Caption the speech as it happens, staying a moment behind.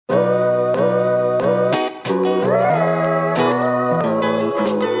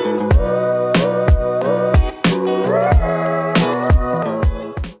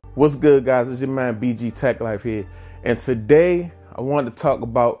What's good, guys? It's your man BG Tech Life here, and today I wanted to talk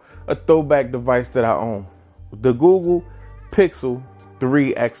about a throwback device that I own, the Google Pixel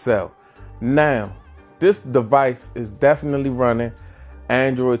 3 XL. Now, this device is definitely running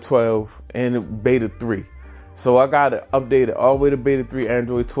Android 12 and Beta 3, so I got to update it all the way to Beta 3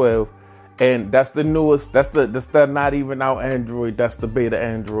 Android 12, and that's the newest. That's the not even out Android. That's the Beta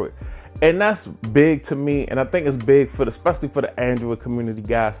Android. And that's big to me, and I think it's big especially for the Android community,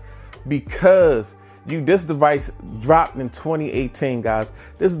 guys, because this device dropped in 2018, guys.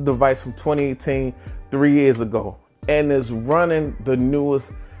 This is a device from 2018, 3 years ago, and it's running the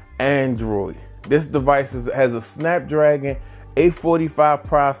newest Android. This device has a Snapdragon 845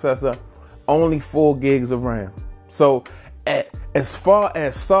 processor, only 4 gigs of RAM. So as far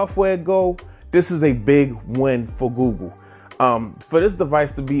as software go, this is a big win for Google. For this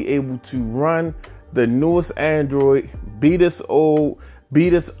device to be able to run the newest Android, be this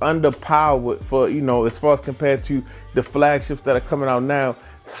underpowered for, as far as compared to the flagships that are coming out now,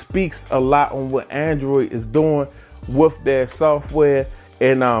 speaks a lot on what Android is doing with their software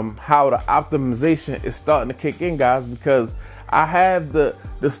and how the optimization is starting to kick in, guys, because I have the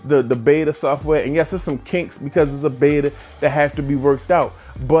beta software, and yes, there's some kinks because it's a beta that have to be worked out,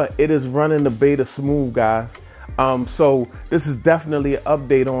 but it is running the beta smooth, guys. So this is definitely an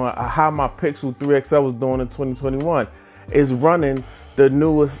update on how my Pixel 3 XL was doing in 2021. It's running the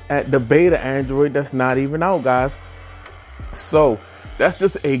newest the beta Android that's not even out, guys. So that's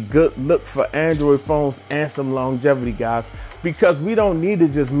just a good look for Android phones and some longevity, guys, because we don't need to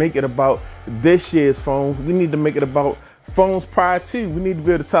just make it about this year's phones. We need to make it about phones prior to. We need to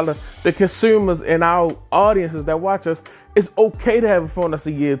be able to tell the consumers and our audiences that watch us it's okay to have a phone that's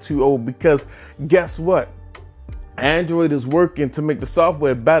a year or two old, because guess what? Android is working to make the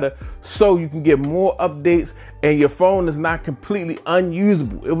software better so you can get more updates and your phone is not completely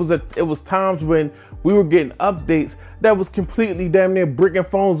unusable. It was times when we were getting updates that was completely damn near bricking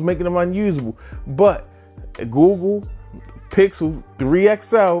phones, making them unusable. But Google Pixel 3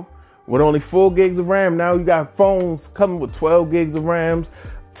 XL with only 4 gigs of RAM, now you got phones coming with 12 gigs of RAMs,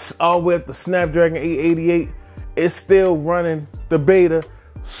 all the way up to Snapdragon 888. It's still running the beta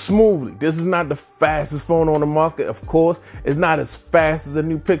smoothly. This is not the fastest phone on the market, of course. It's not as fast as a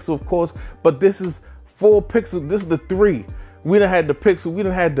new Pixel, of course, but this is 4 Pixel. This is the 3. We done had the Pixel. We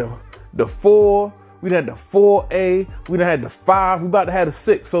done had the 4. We done had the 4A. We done had the 5. We about to have the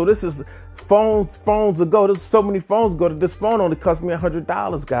 6. So this is phones ago. There's so many phones ago that this phone only cost me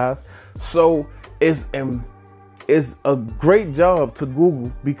 $100, guys. So it's a great job to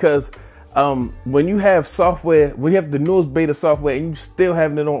Google, because when you have software, when you have the newest beta software and you still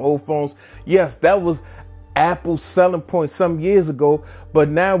having it on old phones, yes, that was Apple's selling point some years ago, but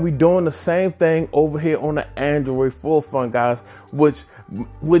now we're doing the same thing over here on the Android forefront, guys, which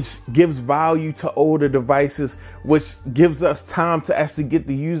gives value to older devices, which gives us time to actually get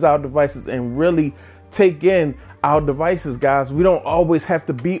to use our devices and really take in our devices, guys. We don't always have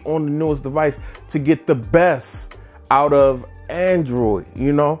to be on the newest device to get the best out of Android,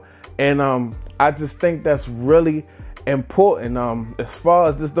 And I just think that's really important. As far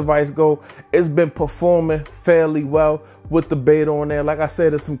as this device go, it's been performing fairly well with the beta on there. Like I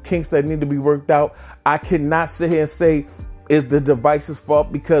said, there's some kinks that need to be worked out. I cannot sit here and say it's the device's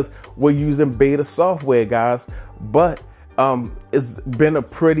fault because we're using beta software, guys. But it's been a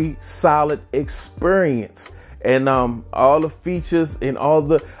pretty solid experience. And all the features and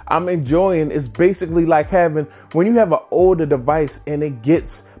I'm enjoying. It's basically like when you have an older device and it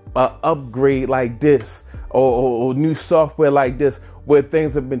gets an upgrade like this or new software like this where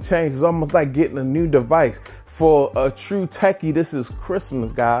things have been changed. It's almost like getting a new device. For a true techie, this is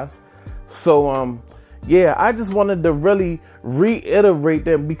Christmas, guys. So yeah, I just wanted to really reiterate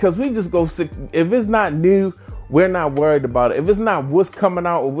that, because we just go sick. If it's not new, we're not worried about it. If it's not what's coming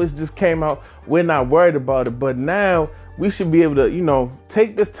out or what's just came out, we're not worried about it. But now we should be able to,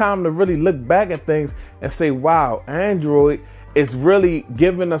 take this time to really look back at things and say, wow, Android is really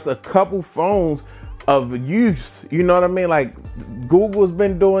giving us a couple phones of use. You know what I mean? Like Google's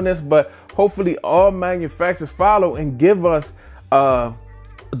been doing this, but hopefully all manufacturers follow and give us the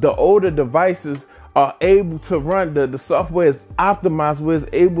older devices are able to run, the software is optimized where it's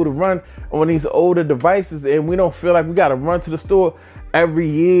able to run on these older devices, and we don't feel like we got to run to the store every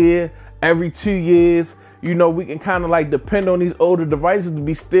year, every 2 years. We can kind of like depend on these older devices to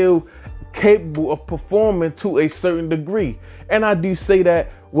be still capable of performing to a certain degree. And I do say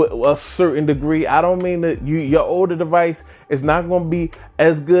that with a certain degree. I don't mean that your older device is not going to be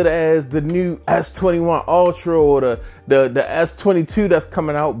as good as the new S21 Ultra or the S22 that's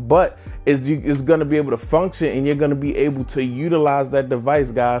coming out, but is going to be able to function, and you're going to be able to utilize that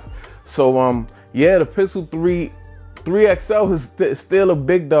device, guys. So yeah, the Pixel 3 XL is still a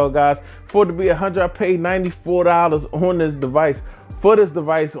big dog, guys. For it to be $100, I paid $94 on this device, for this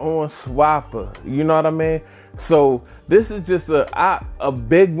device on Swapper. You know what I mean? So this is just a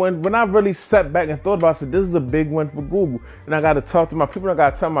big win. When I really sat back and thought about it, I said, this is a big win for Google. And I got to talk to my people. I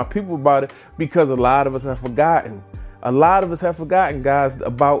got to tell my people about it, because a lot of us have forgotten. A lot of us have forgotten, guys,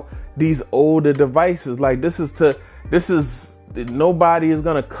 about these older devices. Like nobody is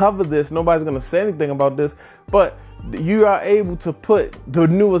going to cover this. Nobody's going to say anything about this, but you are able to put the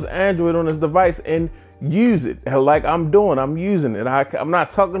newest Android on this device and use it like I'm doing. I'm using it. I'm not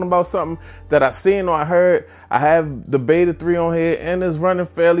talking about something that I seen or I heard. I have the Beta 3 on here and it's running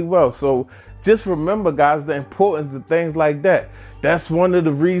fairly well. So just remember, guys, the importance of things like that. That's one of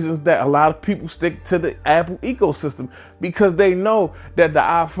the reasons that a lot of people stick to the Apple ecosystem, because they know that the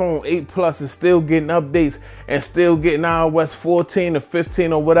iPhone 8 Plus is still getting updates and still getting iOS 14 or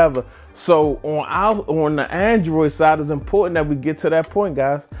 15 or whatever. So on the Android side, it's important that we get to that point,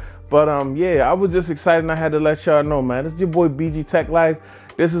 guys. But yeah, I was just excited and I had to let y'all know, man. This is your boy BG Tech Life.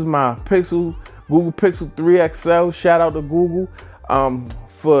 This is my Google Pixel 3 XL. Shout out to Google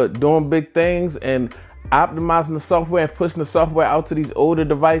for doing big things and optimizing the software and pushing the software out to these older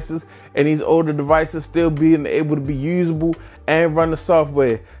devices, and these older devices still being able to be usable and run the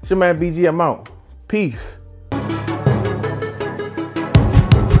software. It's your man BG, I'm out. Peace.